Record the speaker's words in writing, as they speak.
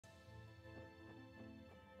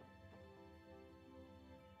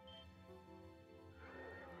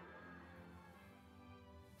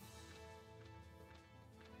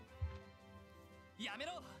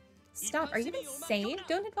Stop, are you insane?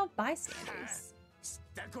 Don't involve bystanders.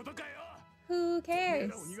 Who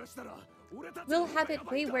cares? We'll have it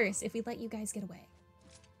way worse if we let you guys get away.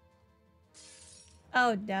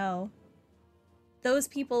 Oh no. Those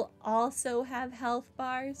people also have health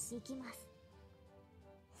bars?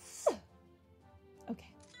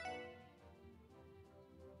 Okay.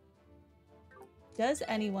 Does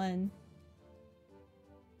anyone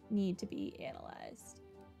need to be analyzed?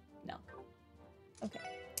 No. Okay.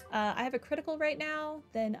 I have a critical right now.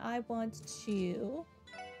 Then I want to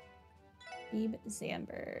beam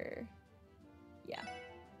Zamber. Yeah.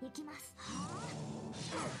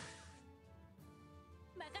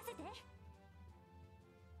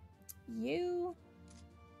 You.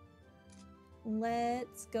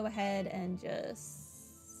 Let's go ahead and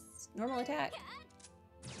just normal attack.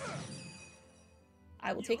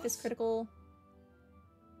 I will take this critical.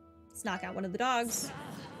 Let's knock out one of the dogs.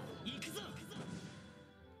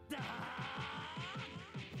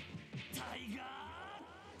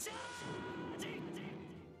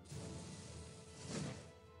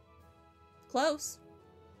 Close.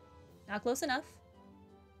 Not close enough.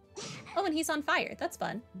 Oh, and he's on fire. That's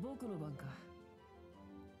fun.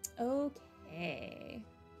 Okay.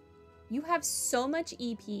 You have so much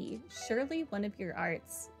EP. Surely one of your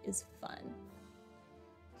arts is fun.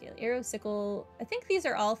 Okay, arrow, sickle. I think these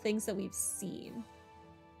are all things that we've seen.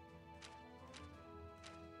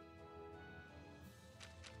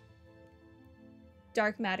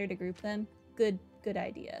 Dark matter to group them. Good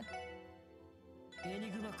idea.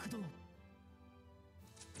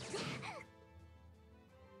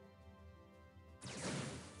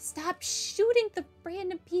 Stop shooting the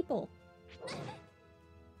random people.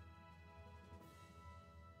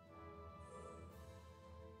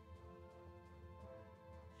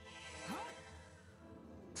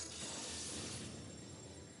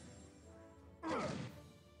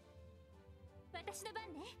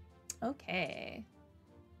 Okay.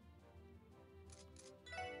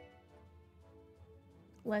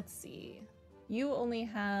 Let's see. You only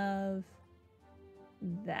have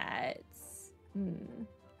that.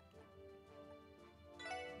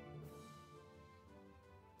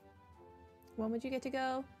 When would you get to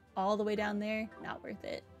go? All the way down there? Not worth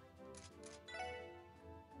it.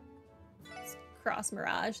 Let's cross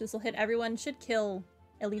Mirage. This will hit everyone. Should kill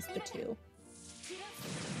at least the 2.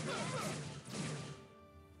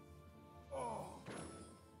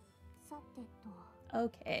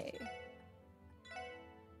 Okay.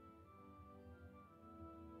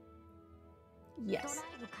 Yes.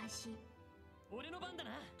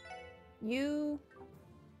 You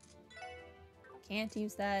can't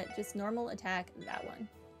use that. Just normal attack that one.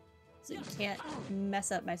 So you can't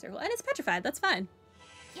mess up my circle. And it's petrified. That's fine.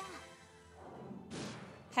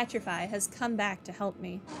 Petrify has come back to help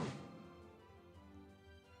me.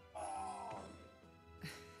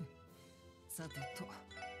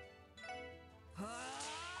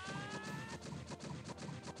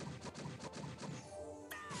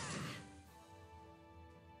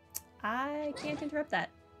 I can't interrupt that.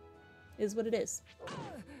 Is what it is.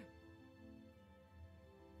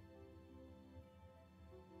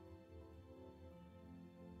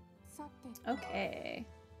 Okay.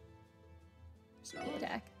 Just normal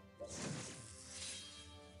attack.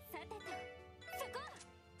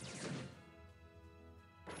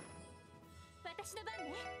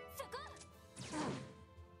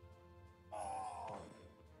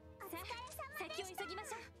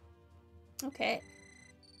 Okay.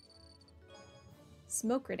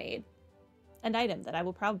 Smoke grenade. An item that I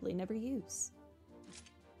will probably never use.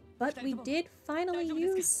 But we did finally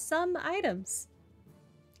use some items.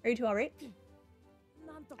 Are you two alright?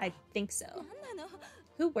 I think so.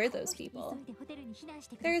 Who were those people?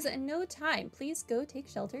 There's no time. Please go take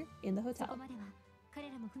shelter in the hotel.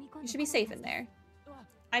 You should be safe in there.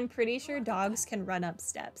 I'm pretty sure dogs can run up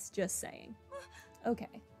steps, just saying.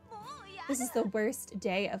 Okay. This is the worst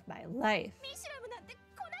day of my life.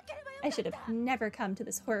 I should have never come to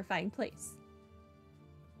this horrifying place.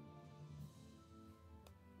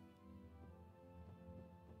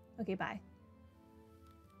 Okay, bye.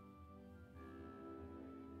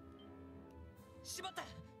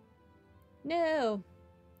 No!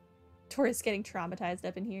 Tourists getting traumatized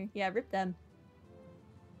up in here. Yeah, rip them.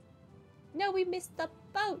 No, we missed the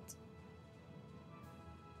boat!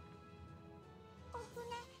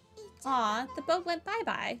 Aw, the boat went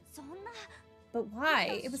bye-bye. But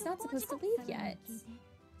why? It was not supposed to leave yet.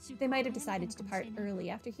 They might have decided to depart early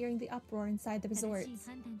after hearing the uproar inside the resort.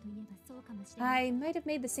 I might have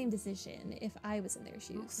made the same decision if I was in their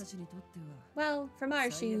shoes. Well, from our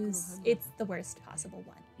shoes, it's the worst possible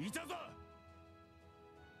one.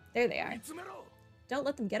 There they are. Don't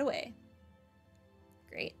let them get away.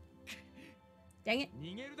 Great. Dang it.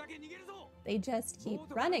 They just keep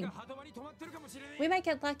running. We might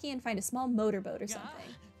get lucky and find a small motorboat or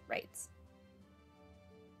something. Right.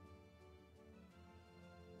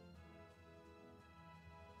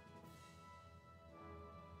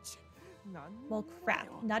 Well, crap.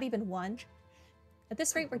 Not even one. At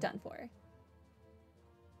this rate, we're done for.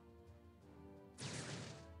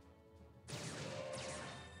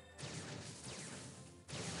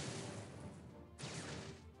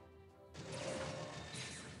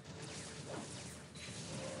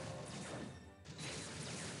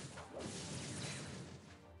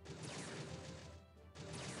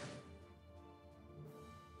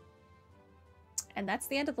 And that's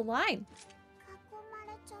the end of the line.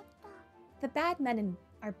 The bad men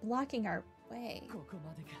are blocking our way.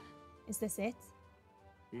 Is this it?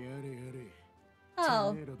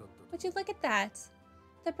 Oh, would you look at that?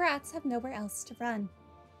 The brats have nowhere else to run.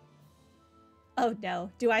 Oh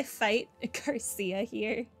no, do I fight Garcia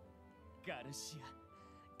here?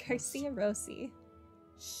 Garcia Rossi.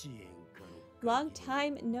 Long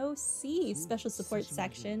time no see, special support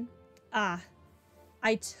section. Ah,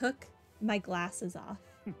 I took my glasses off.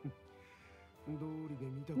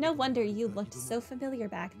 No wonder you looked so familiar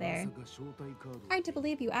back there. Hard to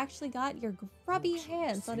believe you actually got your grubby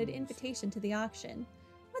hands on an invitation to the auction.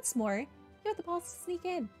 What's more, you had the balls to sneak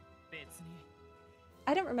in.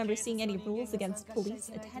 I don't remember seeing any rules against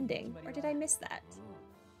police attending, or did I miss that?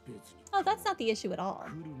 Oh, that's not the issue at all.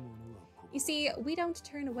 You see, we don't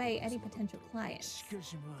turn away any potential clients.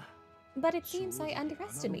 But it seems I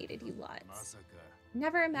underestimated you lots.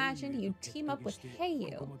 Never imagined you'd team up with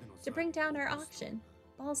Heiyu to bring down our auction.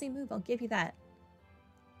 Ballsy move, I'll give you that.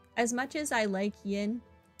 As much as I like Yin,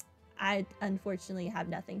 I unfortunately have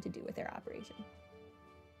nothing to do with their operation.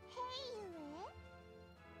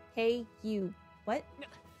 Heiyu. What?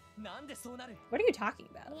 What are you talking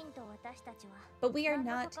about? But we are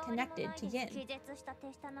not connected to Yin.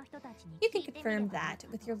 You can confirm that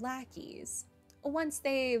with your lackeys. Once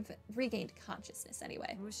they've regained consciousness,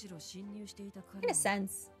 anyway. In a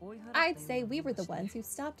sense, I'd say we were the ones who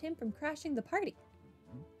stopped him from crashing the party.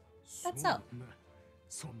 That's so.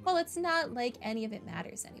 Well, it's not like any of it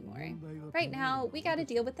matters anymore. Right now, we gotta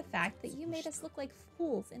deal with the fact that you made us look like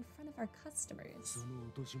fools in front of our customers.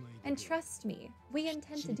 And trust me, we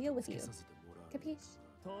intend to deal with you. Capiche?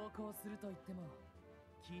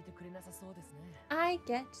 I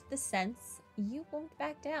get the sense you won't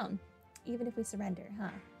back down. Even if we surrender,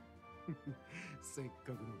 huh?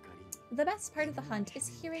 The best part of the hunt is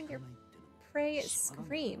hearing your prey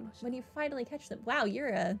scream when you finally catch them. Wow, you're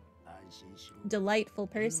a delightful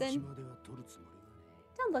person.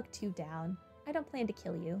 Don't look too down. I don't plan to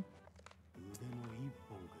kill you.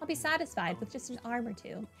 I'll be satisfied with just an arm or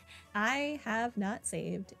two. I have not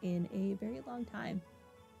saved in a very long time.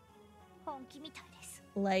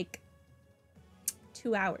 Like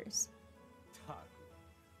 2 hours.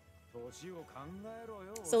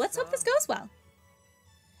 So let's hope this goes well.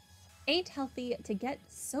 Ain't healthy to get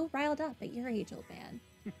so riled up at your age, old man.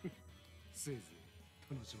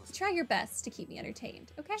 Try your best to keep me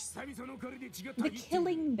entertained, okay? The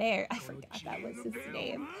Killing Bear, I forgot that was his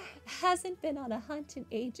name, hasn't been on a hunt in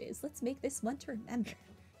ages. Let's make this one to remember.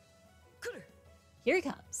 Here he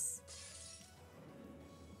comes.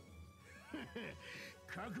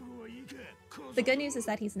 The good news is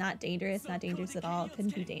that he's not dangerous at all.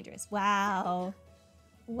 Couldn't be dangerous. Wow.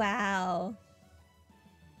 Wow.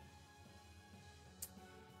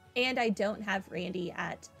 And I don't have Randy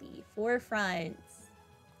at the forefront.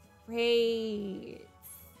 Great.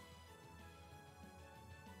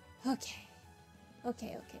 Okay.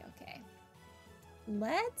 Okay.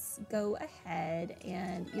 Let's go ahead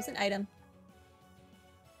and use an item.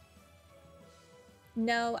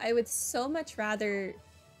 No, I would so much rather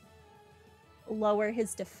lower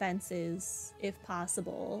his defenses, if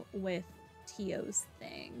possible, with Tio's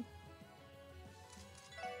thing.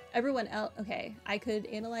 Everyone else... Okay, I could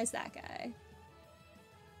analyze that guy.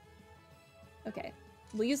 Okay,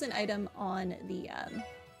 we'll use an item on the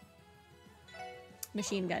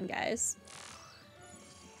machine gun guys.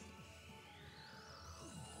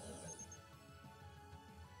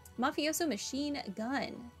 Mafioso machine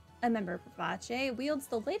gun. A member of Vace wields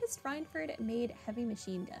the latest Rhineford-made heavy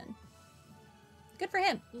machine gun. Good for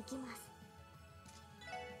him.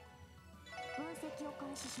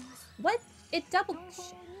 What? It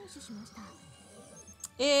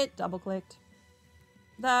double-clicked.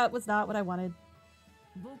 That was not what I wanted.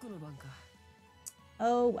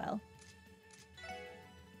 Oh well.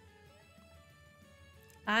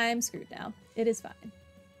 I'm screwed now. It is fine.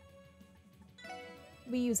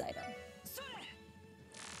 We use item.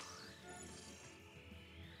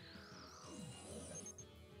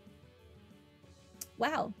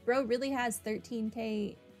 Wow, bro really has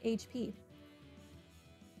 13k HP.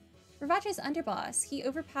 Ravache's underboss. He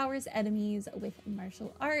overpowers enemies with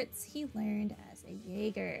martial arts he learned as a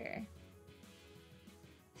Jaeger.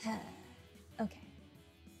 Okay.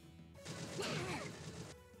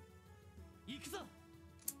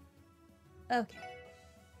 Okay.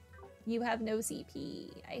 You have no CP.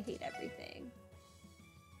 I hate everything.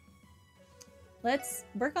 Let's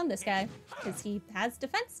work on this guy, because he has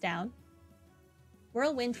defense down.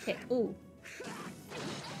 Whirlwind kick. Ooh.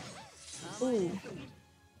 Ooh.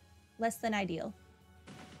 Less than ideal.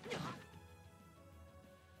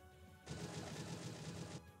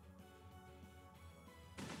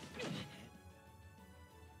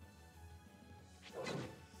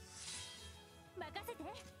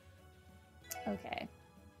 Okay.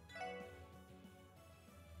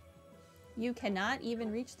 You cannot even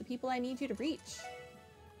reach the people I need you to reach.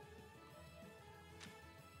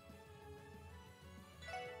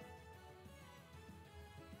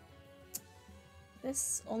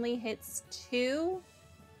 This only hits 2,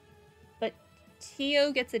 but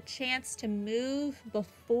Tio gets a chance to move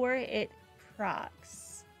before it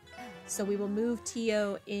procs. So we will move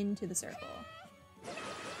Tio into the circle.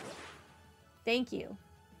 Thank you.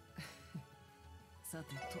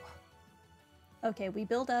 Okay, we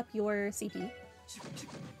build up your CP.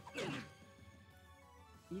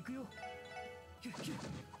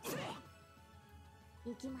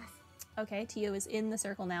 Okay, Tio is in the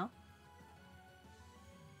circle now.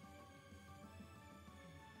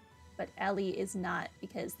 But Ellie is not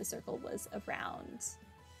because the circle was around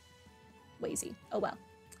Wazy. Oh well.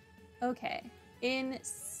 Okay,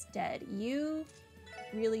 instead, you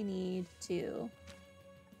really need to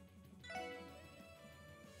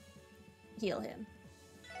heal him.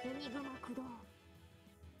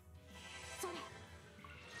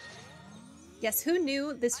 Yes, who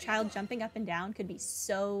knew this child jumping up and down could be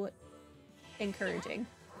so encouraging?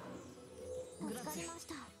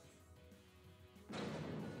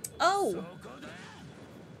 Oh!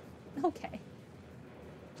 Okay.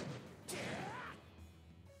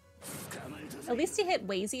 At least he hit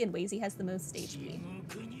Wazy, and Wazy has the most HP.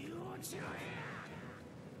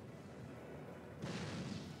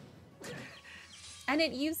 And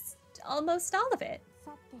it used almost all of it.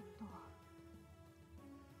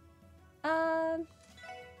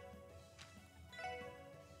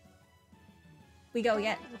 We go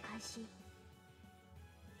yet.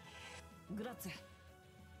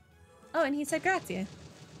 Oh, and he said Garcia.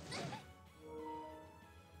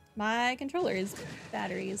 My controller's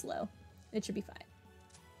battery is low. It should be fine.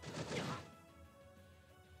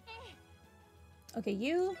 Okay,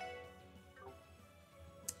 you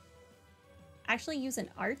actually use an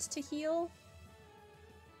art to heal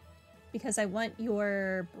because I want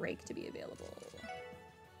your break to be available.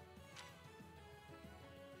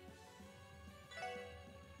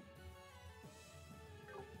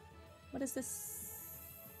 What is this?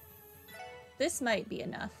 This might be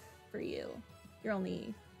enough for you. You're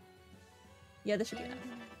only... Yeah, this should be enough.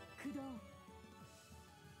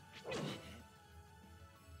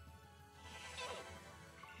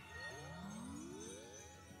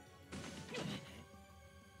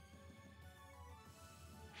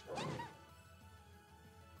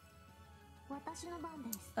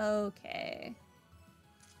 Okay.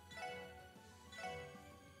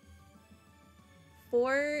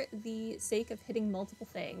 For the sake of hitting multiple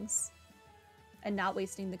things and not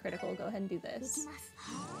wasting the critical, go ahead and do this.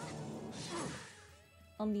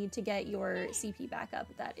 I'll need to get your CP back up.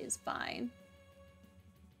 That is fine.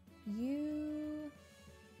 You...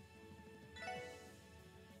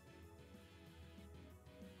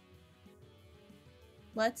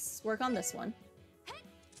 Let's work on this one.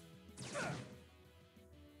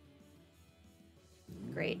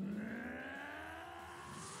 Great.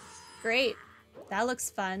 Great. That looks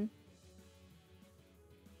fun.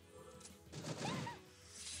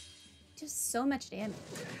 Just so much damage.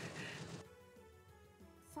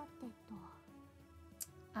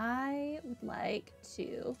 I would like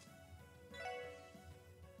to...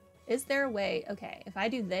 Is there a way... Okay, if I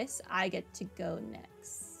do this, I get to go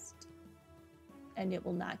next. And it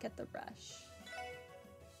will not get the rush.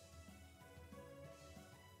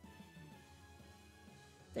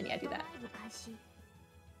 Then yeah, do that.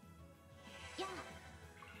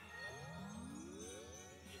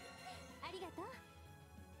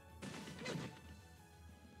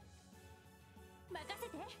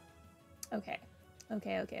 Okay.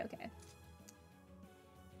 Okay.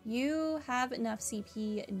 You have enough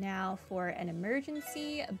CP now for an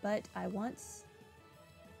emergency, but I want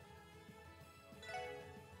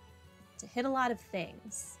to hit a lot of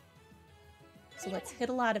things. So let's hit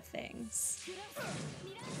a lot of things.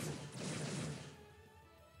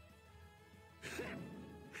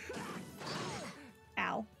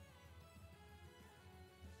 Ow.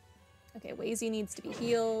 Okay, Wazy needs to be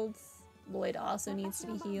healed. Lloyd also needs to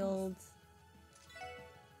be healed.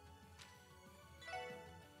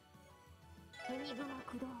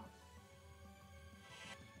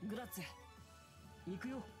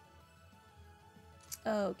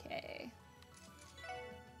 Okay.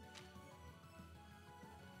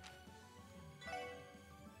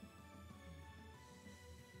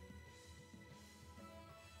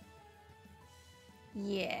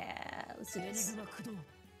 Yeah, let's do this.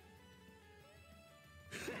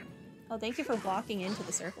 Oh, thank you for walking into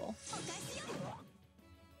the circle.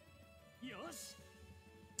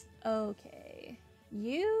 Okay.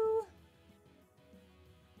 You...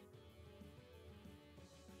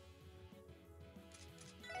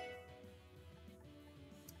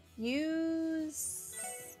 use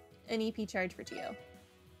an EP charge for Tio.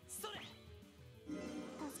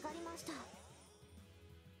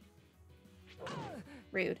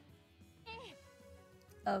 Rude.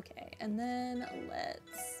 Okay, and then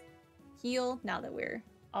let's heal now that we're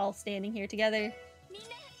all standing here together.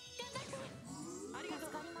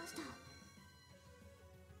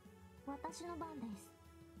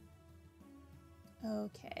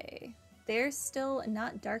 Okay, they're still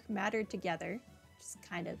not dark mattered together, which is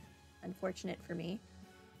kind of unfortunate for me.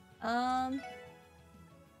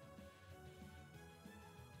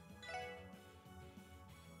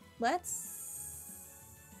 Let's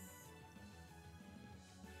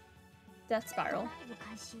Death Spiral.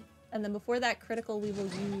 And then before that critical, we will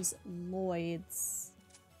use Lloyd's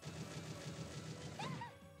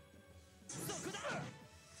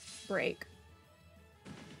break.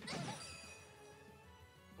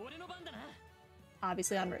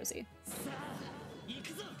 Obviously on Rosie.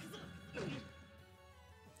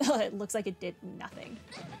 Oh, it looks like it did nothing.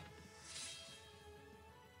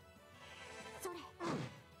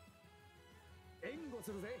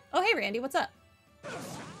 Oh, hey, Randy, what's up?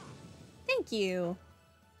 Thank you.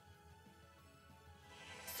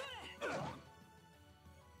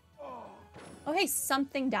 Oh, hey,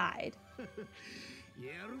 something died.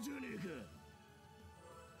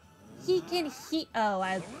 He can Oh,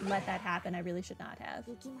 I let that happen. I really should not have.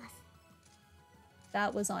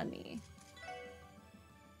 That was on me.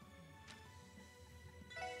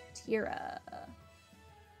 Tira.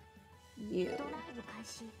 You.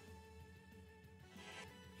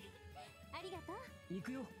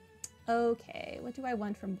 Okay, what do I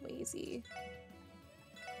want from Wazy?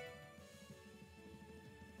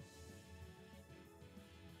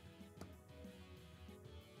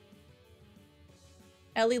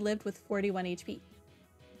 Ellie lived with 41 HP.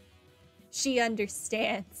 She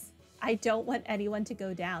understands. I don't want anyone to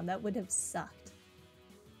go down. That would have sucked.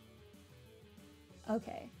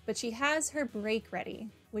 Okay, but she has her break ready,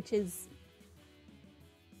 which is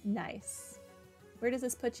nice. Where does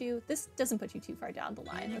this put you? This doesn't put you too far down the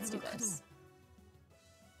line. Let's do this.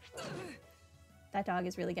 That dog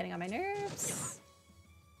is really getting on my nerves.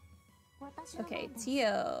 Okay,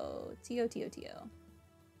 Tio. Tio.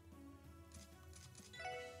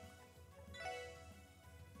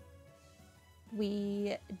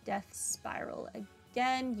 We Death Spiral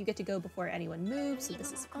again. You get to go before anyone moves, so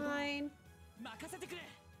this is fine.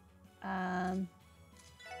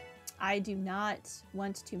 I do not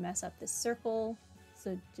want to mess up this circle,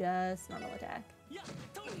 so just normal attack.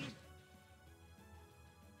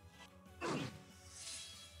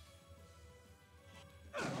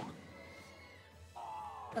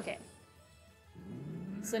 Okay.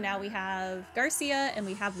 So now we have Garcia and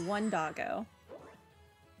we have one doggo.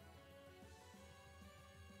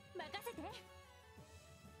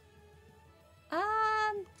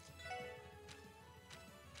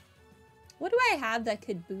 What do I have that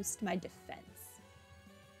could boost my defense?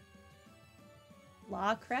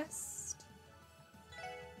 Law Crest?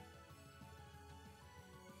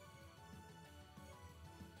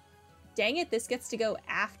 Dang it, this gets to go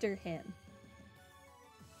after him.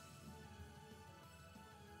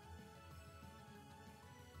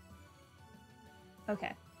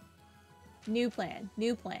 Okay. New plan.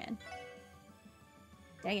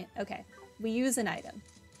 Dang it, okay. We use an item.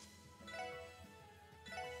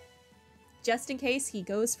 Just in case he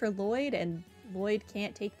goes for Lloyd and Lloyd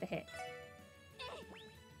can't take the hit.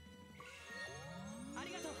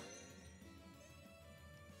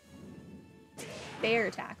 Bear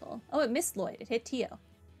tackle. Oh, it missed Lloyd. It hit Tio.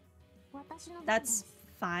 That's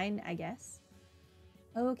fine, I guess.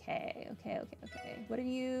 Okay. What are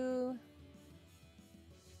you?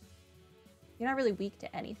 You're not really weak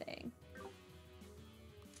to anything.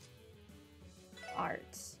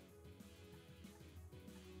 heart.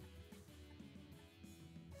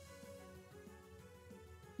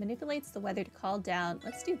 Manipulates the weather to call down.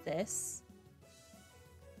 Let's do this.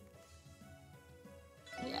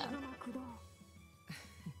 Yeah.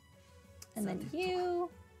 And then you.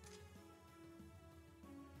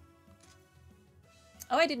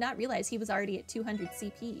 Oh, I did not realize he was already at 200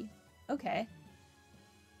 CP. Okay.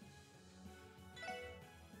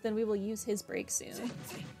 Then we will use his break soon.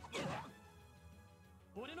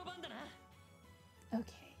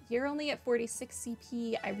 Okay, you're only at 46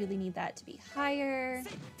 CP. I really need that to be higher.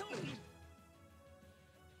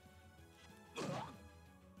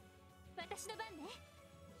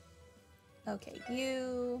 Okay,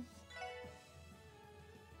 you.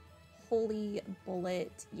 Holy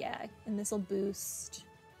bullet. Yeah, and this will boost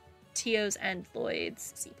Tio's and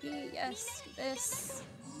Lloyd's CP. Yes, do this.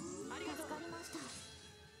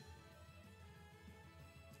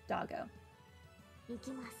 Doggo.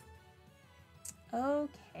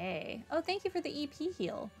 Okay. Oh, thank you for the EP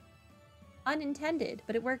heal. Unintended,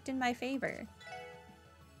 but it worked in my favor.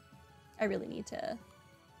 I really need to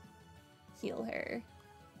heal her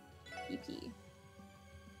EP.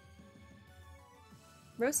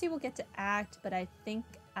 Rossi will get to act, but I think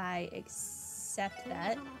I accept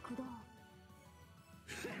that.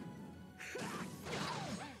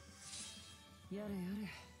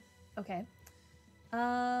 Okay.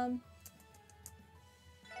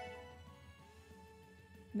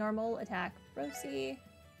 Normal attack Rossi.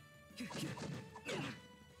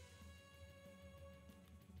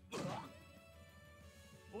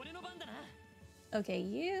 Okay,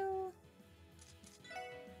 you.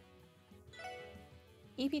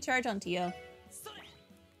 EP charge on Tio.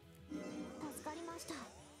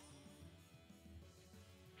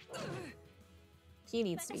 He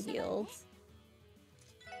needs to be healed.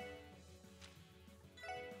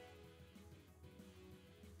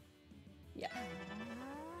 Yeah.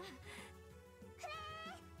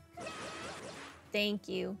 Thank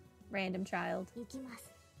you, random child.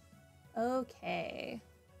 Okay.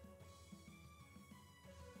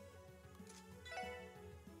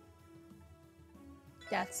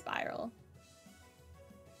 Death spiral.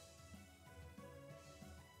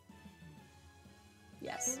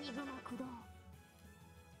 Yes.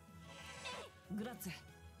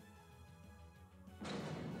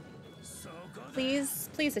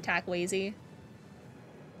 Please attack Wazy.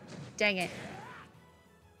 Dang it.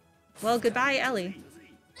 Well, goodbye, Ellie.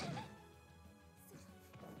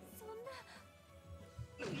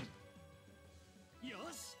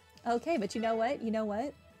 Okay, but you know what? You know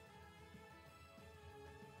what?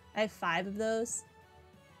 I have 5 of those.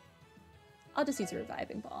 I'll just use a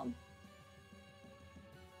reviving bomb.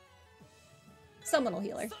 Someone will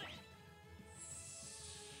heal her.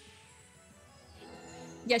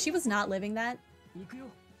 Yeah, she was not living that.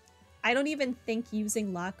 I don't even think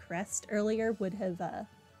using La Crest earlier would have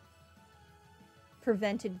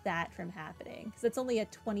prevented that from happening. Because it's only a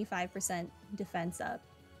 25% defense up.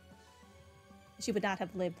 She would not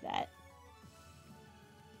have lived that.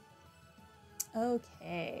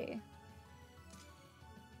 Okay.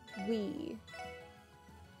 We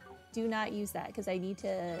do not use that because I need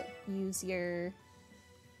to use your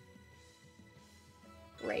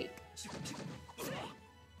break.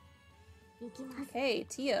 Okay,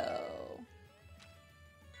 Tio.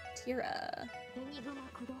 Tira.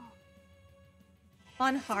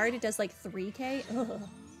 On hard, it does like 3k? Ugh.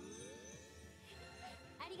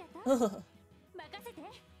 Ugh.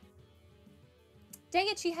 Dang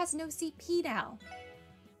it, she has no CP now.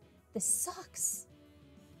 This sucks.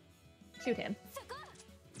 Shoot him.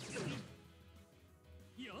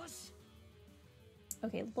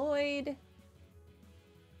 Okay, Lloyd.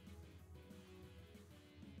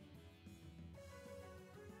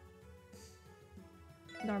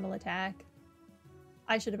 Normal attack.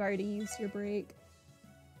 I should have already used your break.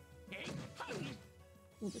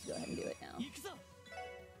 We'll just go ahead and do it now.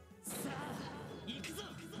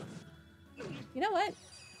 You know what?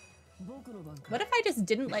 What if I just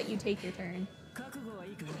didn't let you take your turn?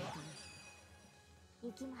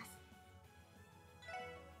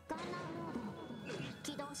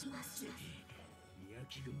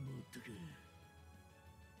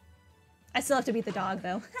 I still have to beat the dog,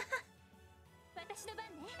 though.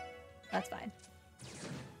 That's fine.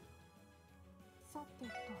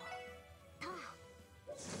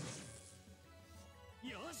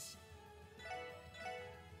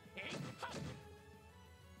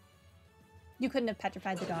 You couldn't have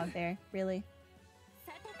petrified the dog there, really.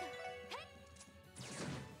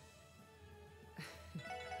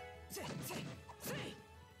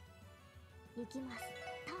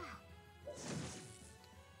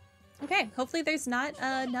 Okay, hopefully there's not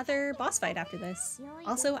another boss fight after this.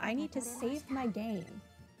 Also, I need to save my game.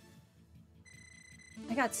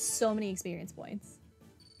 I got so many experience points.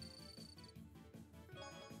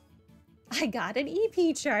 I got an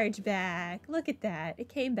EP charge back. Look at that. It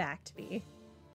came back to me.